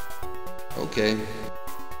 Okay.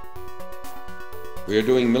 We are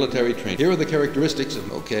doing military training. Here are the characteristics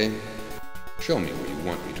of... Okay. Show me where you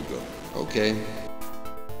want me to go. Okay.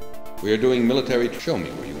 We are doing military... Show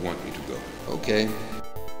me where you want me to go. Okay.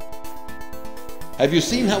 Have you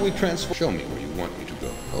seen how we transform? Show me where you want me to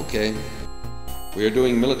go. Okay. We are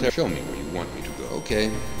doing military... Show me where you want me to go.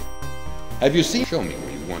 Okay. Have you seen... Show me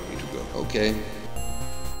where you want me to go. Okay.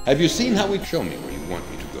 Have you seen how we... Show me where you want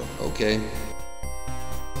me to go. Okay.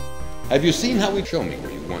 Have you seen how we... Show me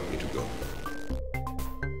where you want me to go.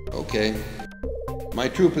 Okay. My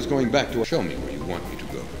troop is going back to... Show me where you want me to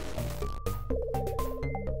go.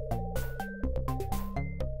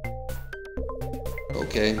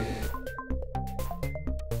 Okay.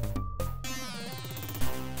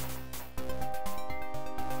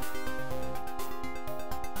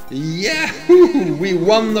 Yahoo! We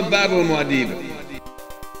won the battle, Muad'Dib.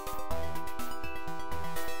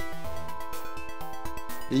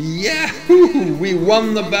 Yahoo! We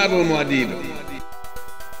won the battle, Muad'Dib.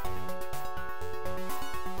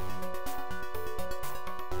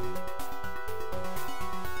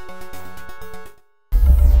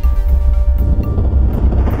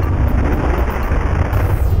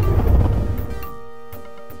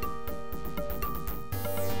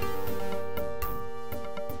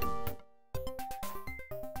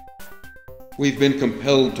 We've been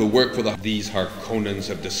compelled to work for these Harkonnens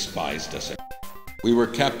have despised us. We were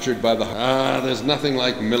captured by the... there's nothing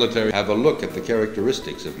like military... Have a look at the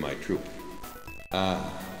characteristics of my troop.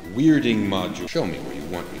 Weirding module. Show me where you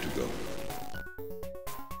want me to go.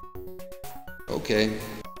 Okay.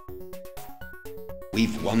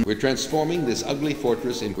 We've won. We're transforming this ugly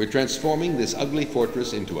fortress in... We're transforming this ugly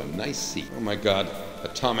fortress into a nice seat. Oh my god.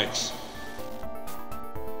 Atomics.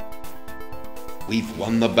 We've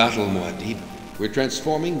won the battle, Muad'Dib. We're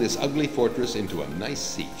transforming this ugly fortress into a nice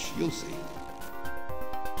siege. You'll see.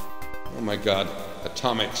 Oh my god.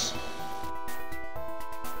 Atomics.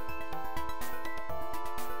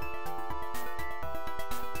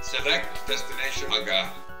 Select destination. Aga.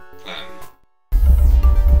 Plan.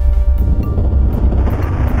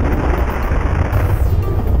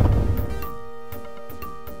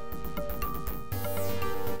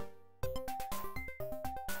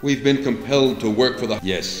 We've been compelled to work for the...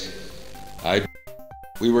 Yes.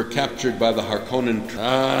 We were captured by the Harkonnen...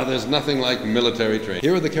 there's nothing like military training.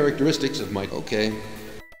 Here are the characteristics of my... Okay.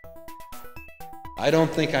 I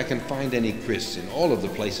don't think I can find any Chris in all of the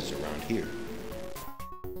places around here.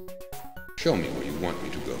 Show me where you want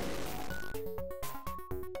me to go.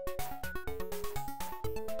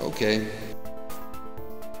 Okay.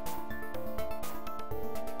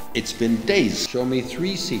 It's been days. Show me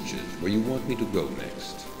 3 sieges where you want me to go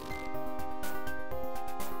next.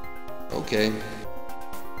 Okay.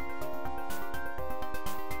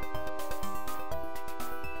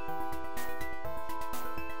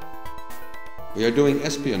 We are doing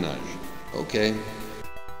espionage. Okay.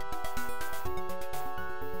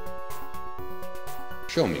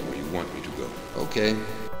 Show me where you want me to go. Okay.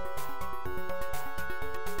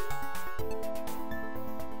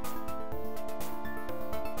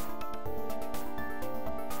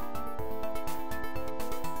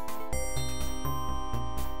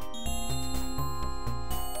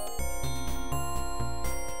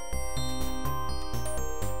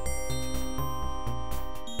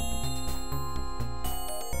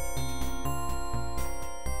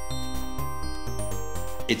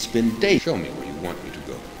 It's been days. Show me where you want me to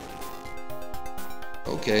go.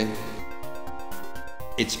 Okay.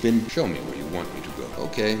 It's been. Show me where you want me to go.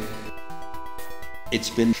 Okay. It's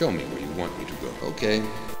been. Show me where you want me to go. Okay.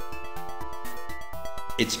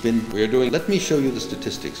 It's been. We're doing. Let me show you the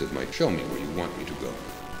statistics of my. Show me where you want me to go.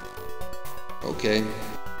 Okay.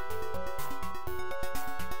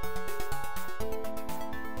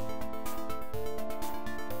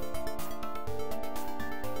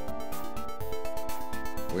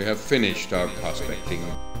 We have finished our prospecting.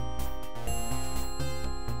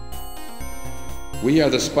 We are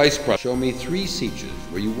the Spice Pro. Show me 3 sieges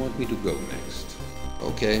where you want me to go next.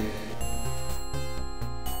 Okay.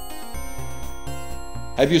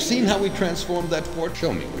 Have you seen how we transformed that fort?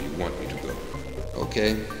 Show me where you want me to go.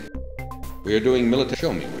 Okay. We are doing military.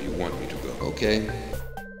 Show me where you want me to go. Okay.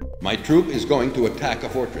 My troop is going to attack a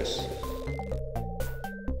fortress.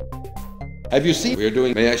 Have you seen? We are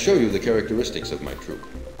doing. May I show you the characteristics of my troop?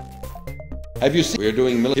 Have you seen? We are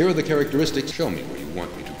doing military. Here are the characteristics. Show me where you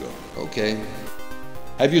want me to go. Okay.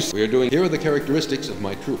 Have you seen? We are doing. Here are the characteristics of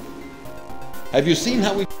my troop. Have you seen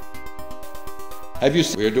how we? Have you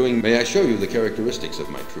seen? We are doing. May I show you the characteristics of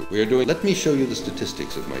my troop? We are doing. Let me show you the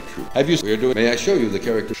statistics of my troop. Have you? We are doing. May I show you the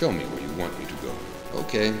character? Show me where you want me to go.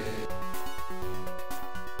 Okay.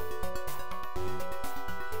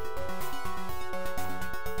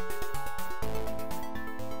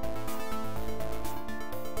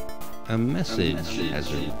 A message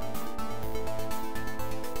has arrived.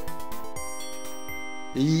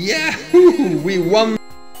 Yahoo! We won!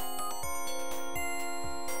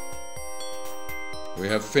 We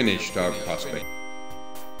have finished our prospect.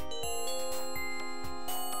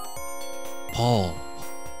 Paul.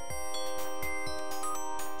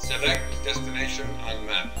 Select destination on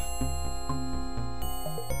map.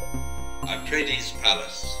 Atreides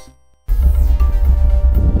Palace.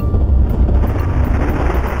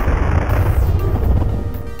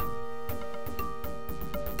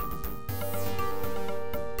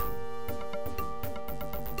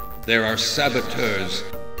 There are saboteurs.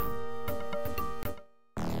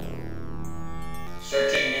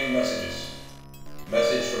 Searching new messages.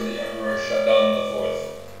 Message from the Emperor Shaddam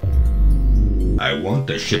IV. I want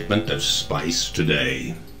a shipment of spice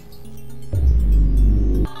today.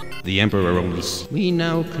 The Emperor owns. We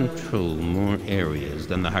now control more areas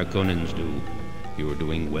than the Harkonnens do. You are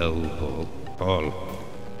doing well, Paul. Paul,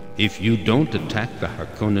 if you don't attack the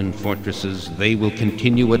Harkonnen fortresses, they will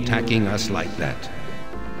continue attacking us like that.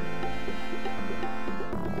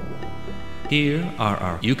 Here are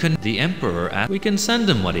our. You can. The Emperor asked. We can send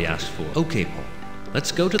him what he asked for. Okay, Paul.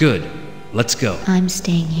 Let's go to. Good. Let's go. I'm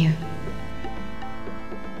staying here.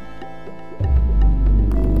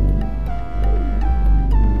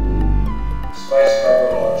 Spice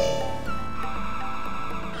cargo launched.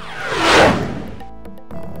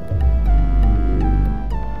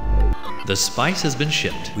 The spice has been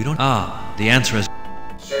shipped. We don't. Ah, the answer is.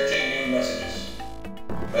 Searching new messages.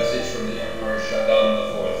 Message from the Emperor Shaddam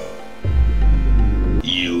IV.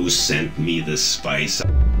 You sent me the spice.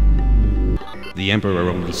 The Emperor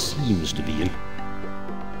only seems to be in.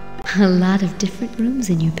 A lot of different rooms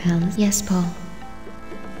in your palace. Yes, Paul.